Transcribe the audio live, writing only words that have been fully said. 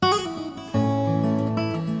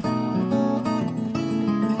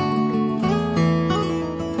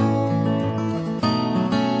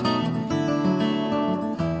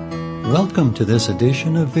Welcome to this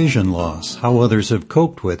edition of Vision Loss, How Others Have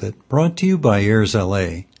Coped With It, brought to you by Ayers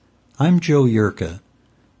LA. I'm Joe Yerka.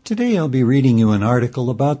 Today I'll be reading you an article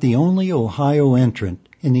about the only Ohio entrant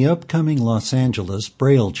in the upcoming Los Angeles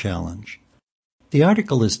Braille Challenge. The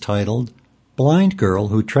article is titled, Blind Girl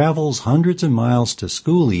Who Travels Hundreds of Miles to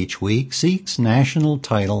School Each Week Seeks National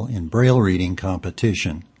Title in Braille Reading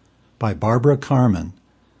Competition, by Barbara Carmen.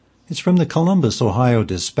 It's from the Columbus, Ohio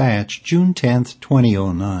Dispatch, June 10,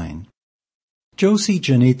 2009. Josie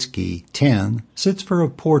Janitsky, 10, sits for a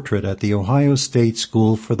portrait at the Ohio State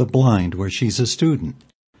School for the Blind where she's a student.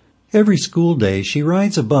 Every school day she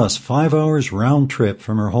rides a bus 5 hours round trip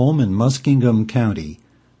from her home in Muskingum County,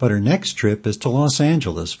 but her next trip is to Los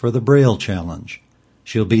Angeles for the Braille Challenge.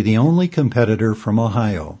 She'll be the only competitor from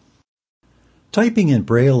Ohio. Typing in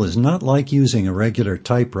Braille is not like using a regular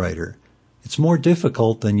typewriter. It's more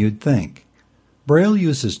difficult than you'd think. Braille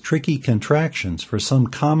uses tricky contractions for some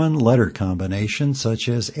common letter combinations such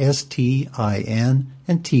as S-T-I-N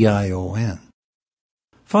and T-I-O-N.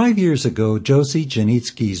 5 years ago, Josie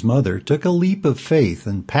Janitsky's mother took a leap of faith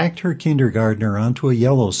and packed her kindergartner onto a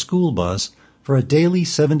yellow school bus for a daily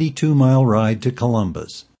 72-mile ride to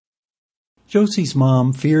Columbus. Josie's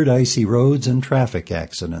mom feared icy roads and traffic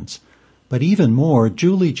accidents, but even more,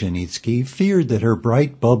 Julie Janitsky feared that her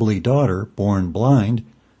bright, bubbly daughter, born blind,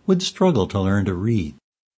 would struggle to learn to read.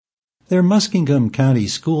 Their Muskingum County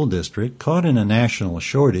School District, caught in a national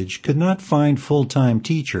shortage, could not find full-time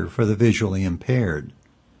teacher for the visually impaired.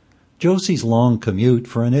 Josie's long commute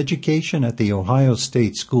for an education at the Ohio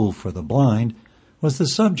State School for the Blind was the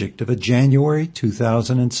subject of a January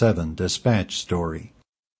 2007 Dispatch story.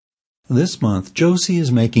 This month, Josie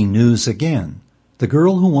is making news again. The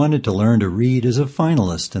girl who wanted to learn to read is a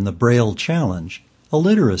finalist in the Braille Challenge, a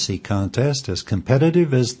literacy contest as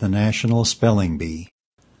competitive as the National Spelling Bee.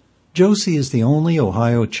 Josie is the only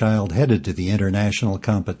Ohio child headed to the international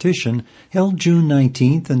competition held June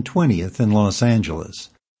 19th and 20th in Los Angeles.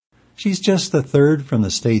 She's just the third from the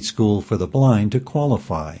State School for the Blind to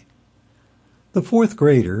qualify. The fourth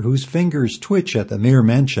grader, whose fingers twitch at the mere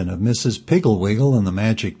mention of Mrs. Pigglewiggle and the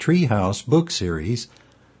Magic Tree House book series,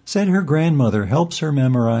 said her grandmother helps her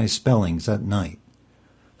memorize spellings at night.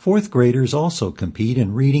 Fourth graders also compete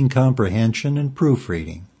in reading comprehension and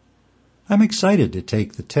proofreading. I'm excited to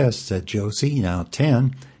take the test, said Josie, now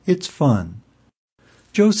 10. It's fun.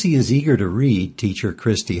 Josie is eager to read, teacher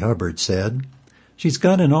Christy Hubbard said. She's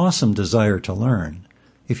got an awesome desire to learn.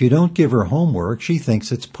 If you don't give her homework, she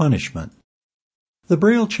thinks it's punishment. The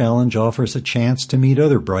Braille Challenge offers a chance to meet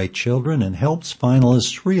other bright children and helps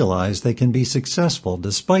finalists realize they can be successful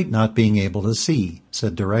despite not being able to see,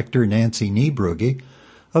 said Director Nancy Niebrugge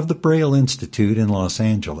of the Braille Institute in Los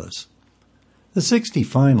Angeles. The 60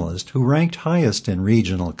 finalists, who ranked highest in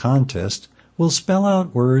regional contests, will spell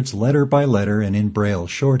out words letter by letter and in Braille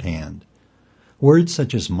shorthand. Words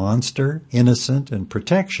such as monster, innocent, and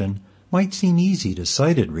protection might seem easy to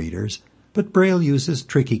sighted readers, but Braille uses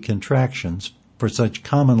tricky contractions for such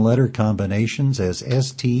common letter combinations as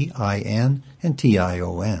S-T-I-N and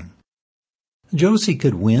T-I-O-N. Josie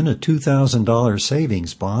could win a $2,000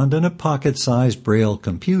 savings bond and a pocket-sized Braille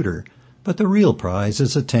computer, but the real prize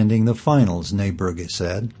is attending the finals, Niebrugge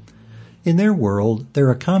said. In their world, they're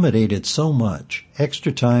accommodated so much.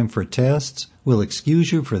 Extra time for tests, we'll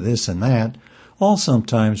excuse you for this and that, all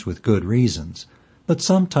sometimes with good reasons. But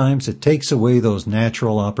sometimes it takes away those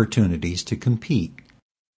natural opportunities to compete.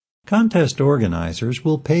 Contest organizers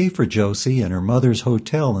will pay for Josie and her mother's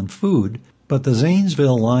hotel and food, but the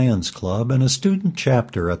Zanesville Lions Club and a student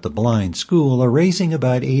chapter at the blind school are raising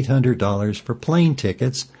about $800 for plane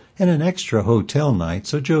tickets and an extra hotel night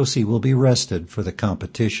so Josie will be rested for the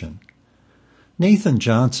competition. Nathan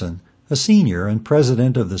Johnson, a senior and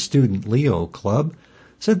president of the Student Leo Club,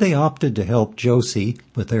 said they opted to help Josie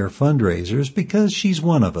with their fundraisers because she's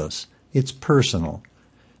one of us. It's personal.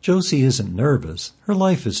 Josie isn't nervous. Her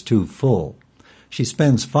life is too full. She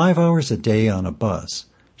spends 5 hours a day on a bus.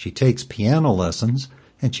 She takes piano lessons,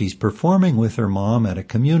 and she's performing with her mom at a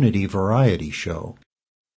community variety show.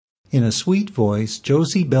 In a sweet voice,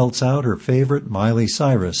 Josie belts out her favorite Miley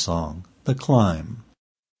Cyrus song, The Climb.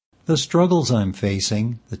 The struggles I'm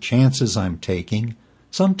facing, the chances I'm taking,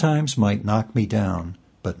 sometimes might knock me down,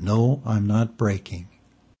 but no, I'm not breaking.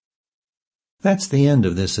 That's the end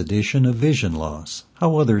of this edition of Vision Loss,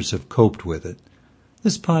 How Others Have Coped With It.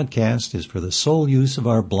 This podcast is for the sole use of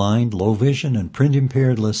our blind, low vision, and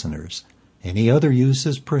print-impaired listeners. Any other use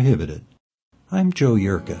is prohibited. I'm Joe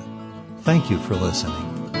Yerka. Thank you for listening.